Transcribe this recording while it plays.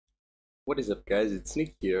What is up guys, it's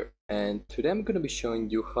Nick here, and today I'm going to be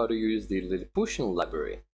showing you how to use the Lilliputian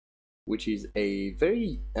library, which is a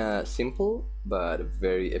very simple but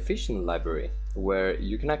very efficient library where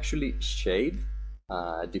you can actually shade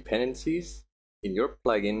dependencies in your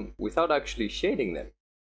plugin without actually shading them.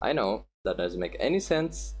 I know that doesn't make any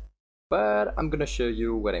sense, but I'm going to show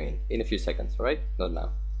you what I mean in a few seconds, right? Not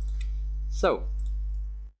now. So,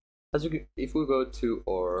 if we go to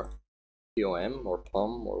our POM or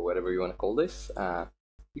POM or whatever you want to call this,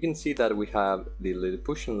 you can see that we have the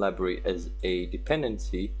Lilliputian library as a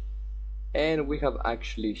dependency, and we have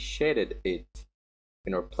actually shaded it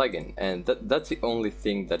in our plugin, and that's the only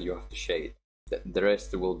thing that you have to shade. The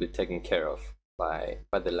rest will be taken care of by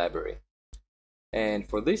the library. And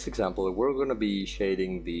for this example, we're going to be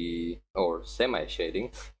shading or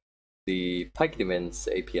semi-shading the Spigot Events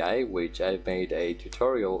API, which I've made a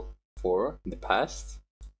tutorial for in the past,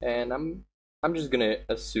 and I'm just gonna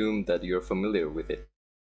assume that you're familiar with it.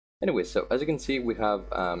 Anyway, so as you can see, we have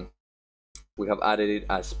added it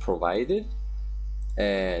as provided,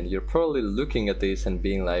 and you're probably looking at this and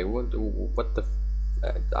being like, what the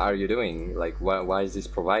are you doing? Like, why is this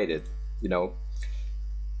provided? You know,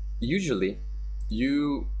 usually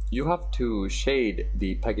you have to shade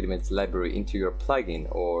the Spigot Events library into your plugin,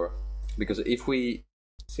 or because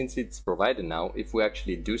since it's provided now, if we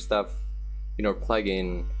actually do stuff in our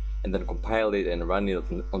plugin and then compile it and run it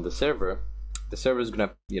on the server is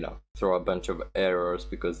gonna, throw a bunch of errors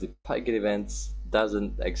because the Spigot Events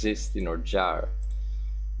doesn't exist in our jar.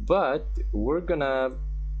 But we're gonna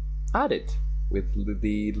add it with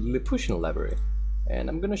the Lilliputian library, and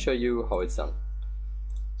I'm gonna show you how it's done.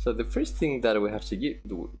 So the first thing that we have to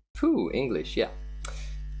do, English, yeah.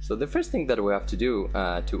 So the first thing that we have to do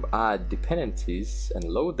to add dependencies and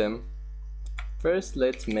load them, first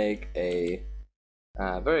let's make a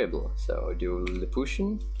variable. So do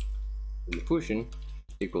Lilliputian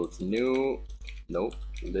equals new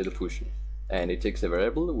Lilliputian, and it takes a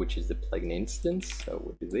variable which is the plugin instance. So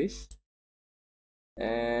we'll do this,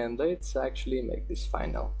 and let's actually make this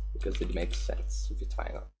final because it makes sense if it's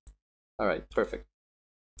final. Alright, perfect.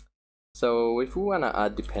 So if we want to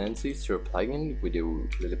add dependencies to our plugin, we do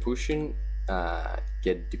Lilliputian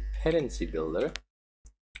get dependency builder,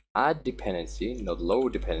 add dependency, not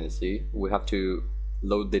load dependency. We have to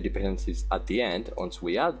load the dependencies at the end once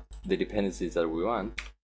we add the dependencies that we want,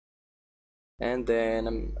 and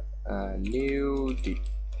then new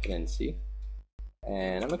dependency,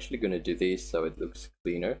 and I'm actually going to do this so it looks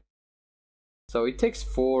cleaner. So it takes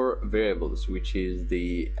 4 variables, which is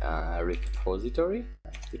the repository,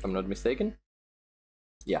 if I'm not mistaken.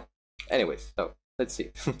 Yeah, anyways, so let's see.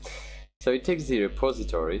 So it takes the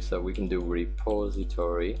repository, so we can do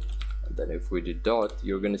repository, and then if we do dot,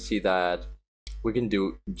 you're going to see that we can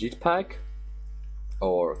do Jetpack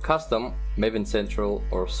or custom, Maven Central,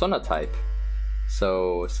 or Sonatype.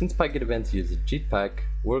 So since Spigot Events uses Jetpack,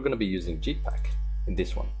 we're going to be using Jetpack in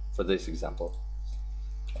this one for this example.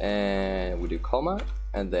 And we do comma,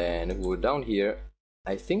 and then we're down here.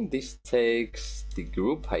 I think this takes the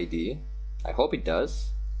group ID. I hope it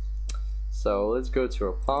does. So let's go to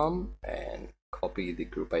our POM and copy the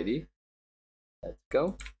group ID. Let's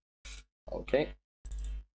go. Okay.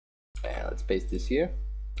 And let's paste this here.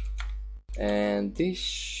 And this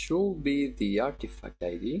should be the artifact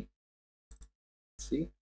ID. Let's see.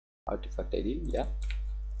 Artifact ID, yeah.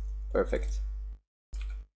 Perfect.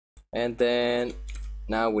 And then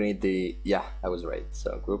now we need the, yeah, I was right.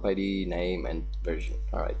 So group ID, name, and version.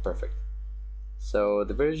 Alright, perfect. So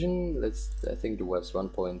the version, I think it was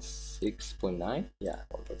 1.6.9. Yeah,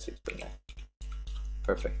 1.6.9.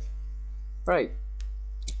 Perfect. Right.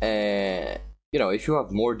 And if you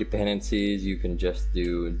have more dependencies, you can just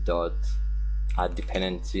do dot add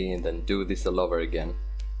dependency and then do this all over again.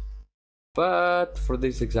 But for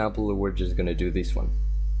this example, we're just gonna do this one.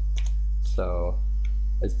 So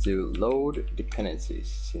let's do load dependencies,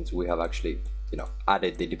 since we have actually,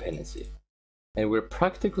 added the dependency. And we're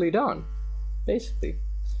practically done, basically.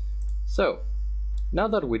 So now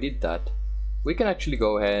that we did that, we can actually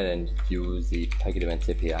go ahead and use the Spigot Events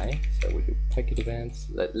API. So we do Spigot Events.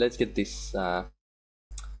 Let's get this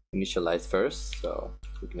initialized first, so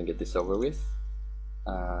we're gonna get this over with.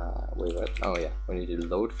 Wait, what? Oh yeah, we need to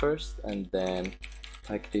load first, and then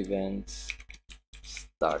Spigot Events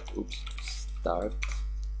start. Oops, start.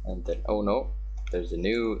 And then, oh no, there's a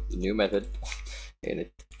new method in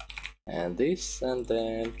it, and this, and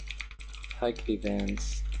then Spigot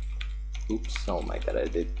Events. Oops, oh my god, I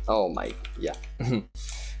did, oh my, yeah.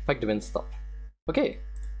 Spigot Events stop. Okay,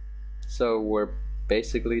 so we're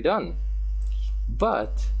basically done.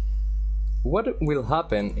 But what will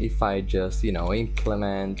happen if I just,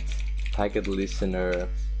 implement packet listener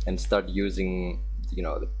and start using, you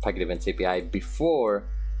know, the packet events API before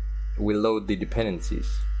we load the dependencies?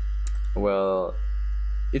 Well,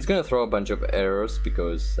 it's gonna throw a bunch of errors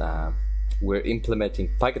because we're implementing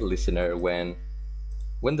packet listener when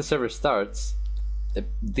the server starts.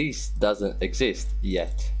 This doesn't exist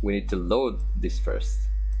yet. We need to load this first.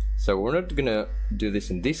 So we're not gonna do this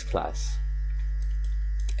in this class,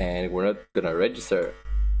 and we're not gonna register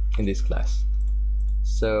in this class.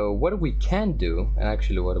 So what we can do, and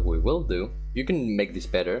actually what we will do, you can make this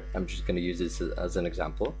better. I'm just gonna use this as an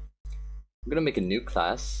example. I'm gonna make a new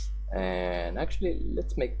class, and actually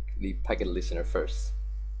let's make the packet listener first.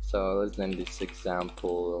 So let's name this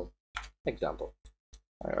example.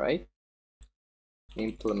 All right.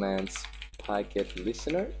 Implements packet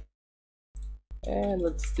listener, and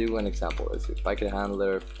let's do an example. Let's do packet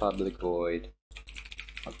handler public void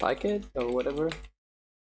on packet or whatever.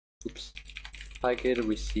 Oops. Packet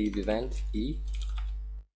receive event e,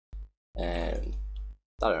 and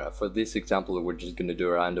I don't know, for this example we're just gonna do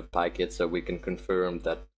a random packet so we can confirm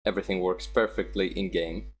that everything works perfectly in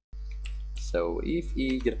game. So if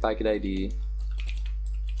e get a packet ID,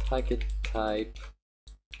 packet type,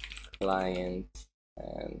 client,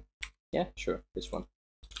 and yeah, sure, this one.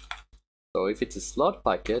 So if it's a slot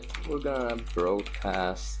packet, we're gonna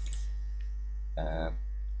broadcast yeah,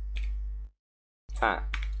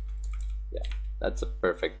 that's a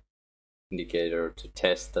perfect indicator to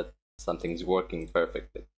test that something's working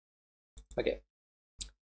perfectly. Okay,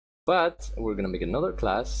 but we're gonna make another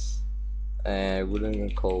class, and we're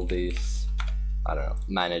gonna call this, I don't know,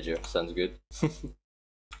 manager. Sounds good.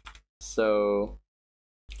 So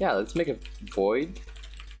yeah, let's make a void,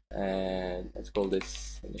 and let's call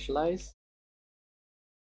this initialize,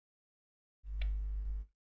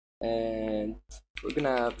 and we're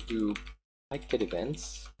gonna do packet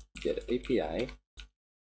events, get API,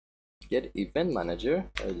 get event manager,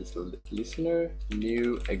 just listener,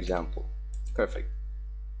 new example. Perfect.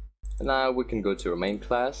 And now we can go to our main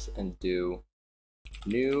class and do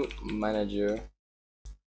new manager.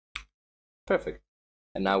 Perfect.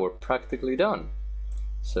 And now we're practically done.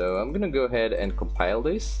 So I'm gonna go ahead and compile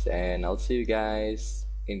this, and I'll see you guys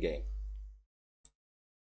in game.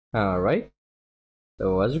 Alright,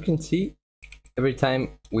 so as you can see, every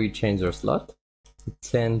time we change our slot, it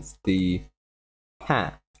sends the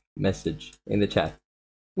ha message in the chat,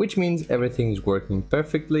 which means everything is working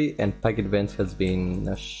perfectly and packet events has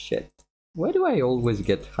been shit. Why do I always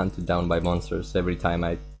get hunted down by monsters every time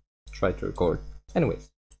I try to record?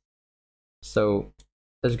 Anyways, so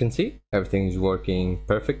as you can see, everything is working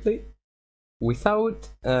perfectly without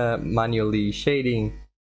manually shading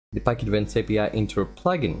the packet events API into a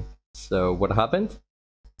plugin. So what happened?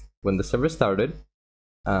 When the server started,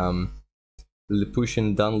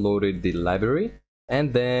 Lilliputian downloaded the library,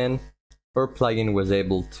 and then our plugin was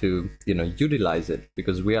able to, you know, utilize it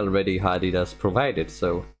because we already had it as provided.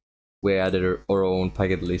 So we added our own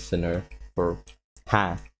packet listener for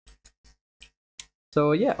ha.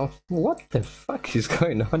 So yeah, what the fuck is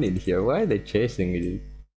going on in here? Why are they chasing me?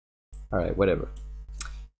 Alright, whatever.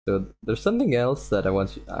 So there's something else that I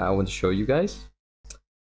want to show you guys.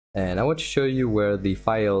 And I want to show you where the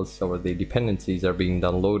files or the dependencies are being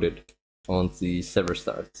downloaded once the server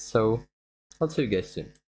starts. So I'll see you guys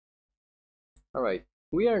soon. Alright,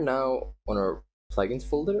 we are now on our plugins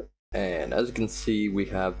folder, and as you can see we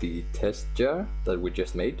have the test jar that we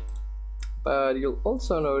just made. But you'll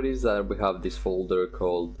also notice that we have this folder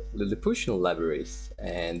called Lilliputian libraries,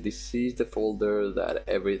 and this is the folder that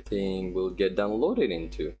everything will get downloaded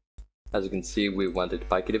into. As you can see, we wanted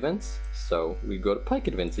packet events, so we got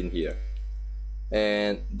packet events in here.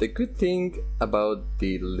 And the good thing about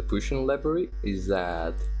the Lilliputian library is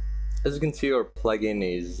that, as you can see, our plugin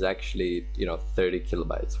is actually, you know, 30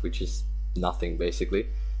 kilobytes, which is nothing basically.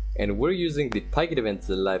 And we're using the packet events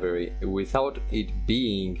library without it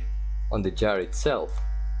being on the jar itself.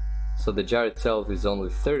 So the jar itself is only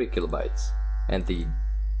 30 kilobytes, and the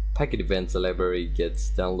packet events library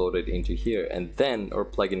gets downloaded into here, and then our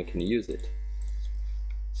plugin can use it.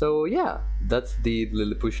 So yeah, that's the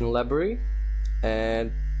Lilliputian library,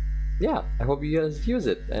 and yeah, I hope you guys use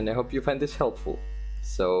it, and I hope you find this helpful.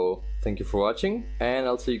 So thank you for watching, and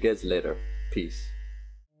I'll see you guys later. Peace.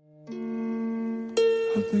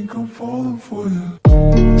 I think I'm falling for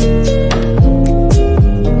you.